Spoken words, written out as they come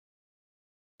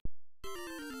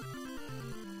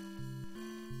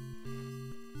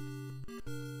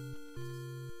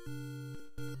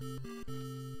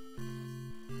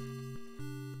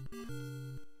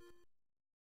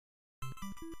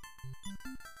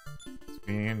It's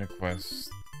being a quest.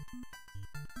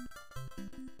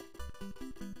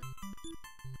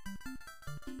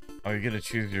 Oh, you get to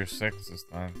choose your sex this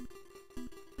time.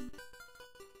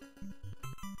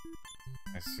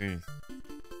 I see.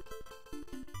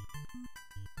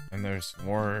 And there's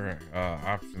more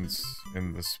options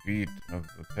in the speed of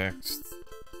the text.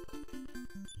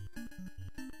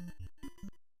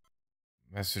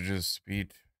 Messages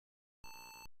speed.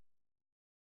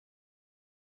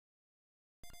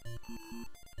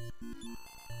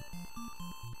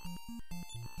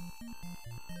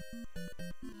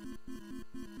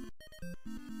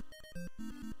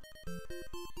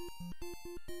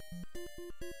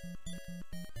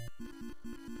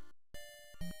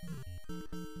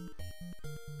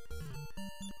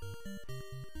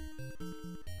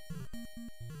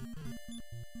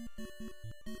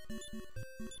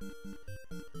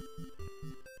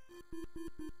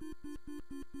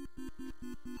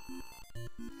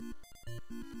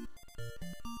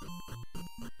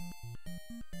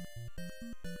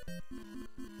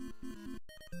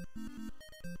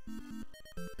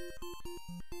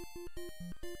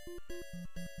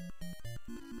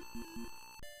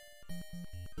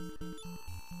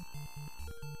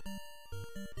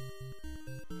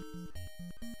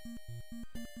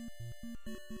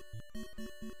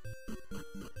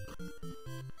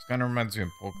 Kind of reminds me of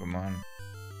Pokemon.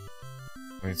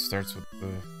 Wait, it starts with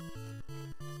the...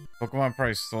 Pokemon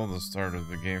probably stole the start of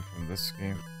the game from this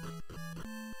game.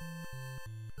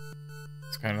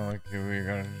 It's kind of like, hey, we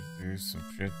gotta do some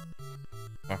shit.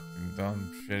 Fucking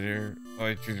dumb shit here. Oh,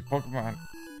 I choose a Pokemon.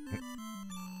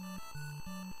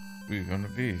 Who you gonna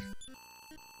be?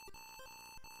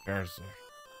 Charizard.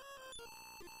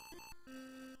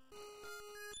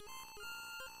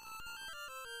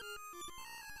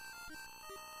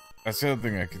 That's the other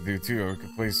thing I could do too. I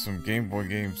could play some Game Boy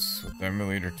games with the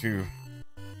emulator too.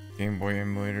 Game Boy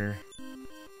emulator.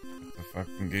 With the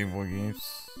fucking Game Boy games.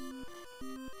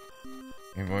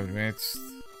 Game Boy Advanced.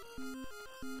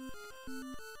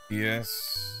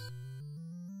 DS.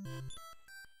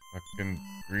 Fucking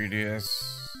 3DS.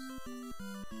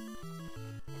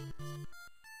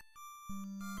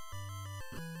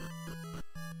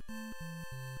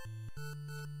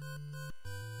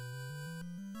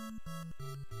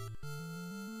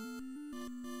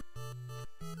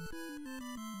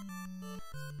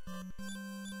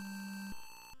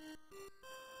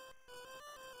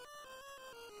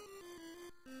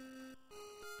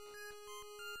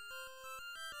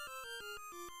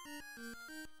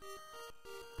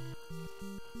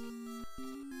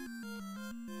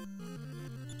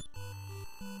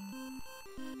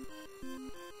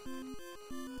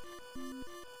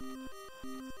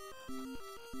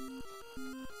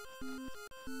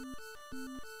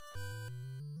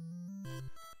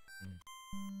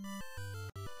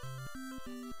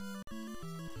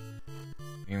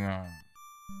 You know,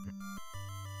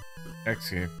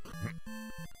 X-Game.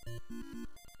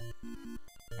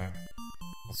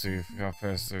 Let's see how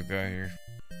fast I die here.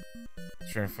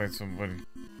 Let's try to fight somebody.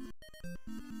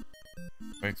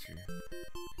 Fight you.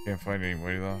 Can't find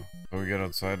anybody though. So we get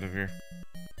outside of here.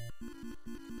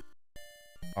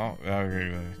 Oh,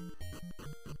 okay.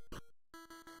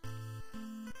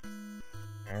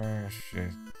 Oh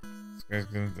shit. This guy's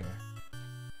gonna die.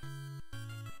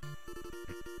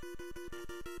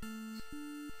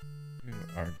 You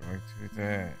are going to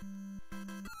die.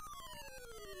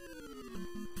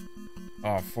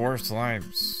 Oh, 4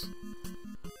 slimes.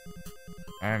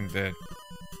 I'm dead.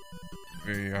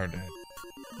 We are dead.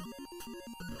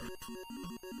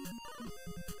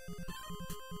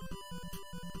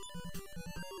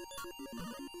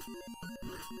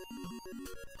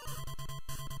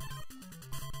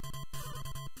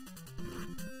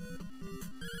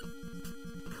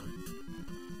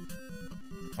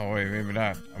 Oh wait, maybe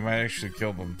not. I might actually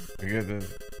kill them.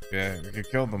 Yeah, we could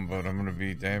kill them, but I'm gonna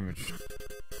be damaged.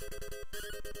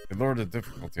 It lowered the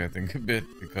difficulty, I think, a bit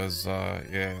because,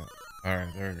 yeah.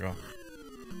 Alright, there we go.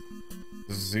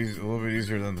 This is easy, a little bit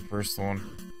easier than the first one.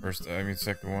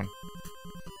 Second one.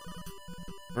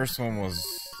 First one was,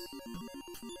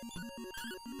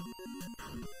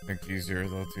 I think, easier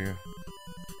though, too.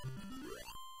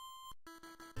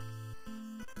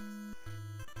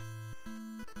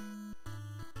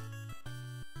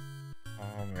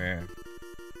 Oh, man.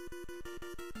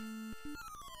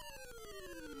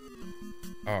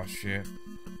 Oh, shit.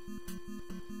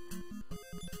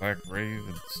 Black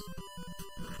Ravens.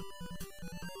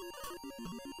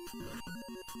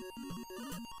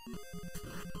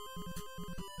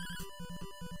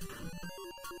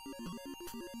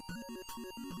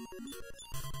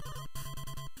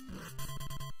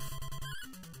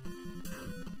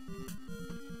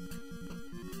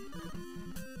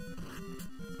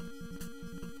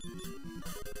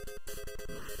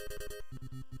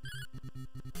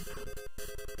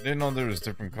 I didn't know there was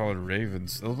different colored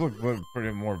ravens. Those look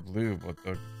pretty more blue, but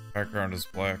the background is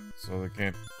black, so they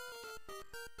can't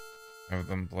have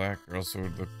them black, or else it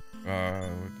would look,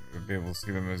 would be able to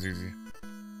see them as easy.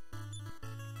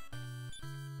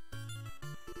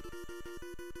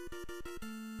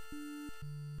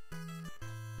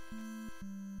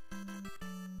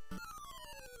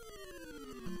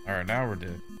 Alright, now we're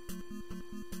dead.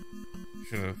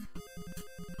 Should've.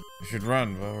 We should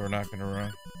run, but we're not gonna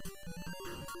run.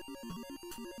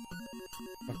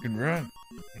 Fucking run!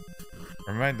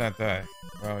 Or might not die.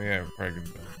 Well, yeah, we're probably gonna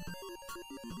die.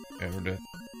 Yeah, we're dead.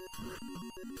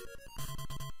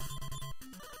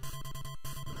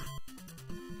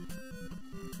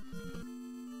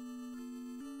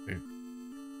 Dude.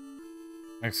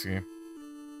 Next game.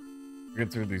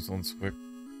 Get through these ones quick.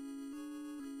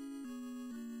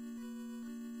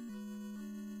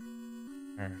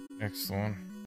 Alright, next one.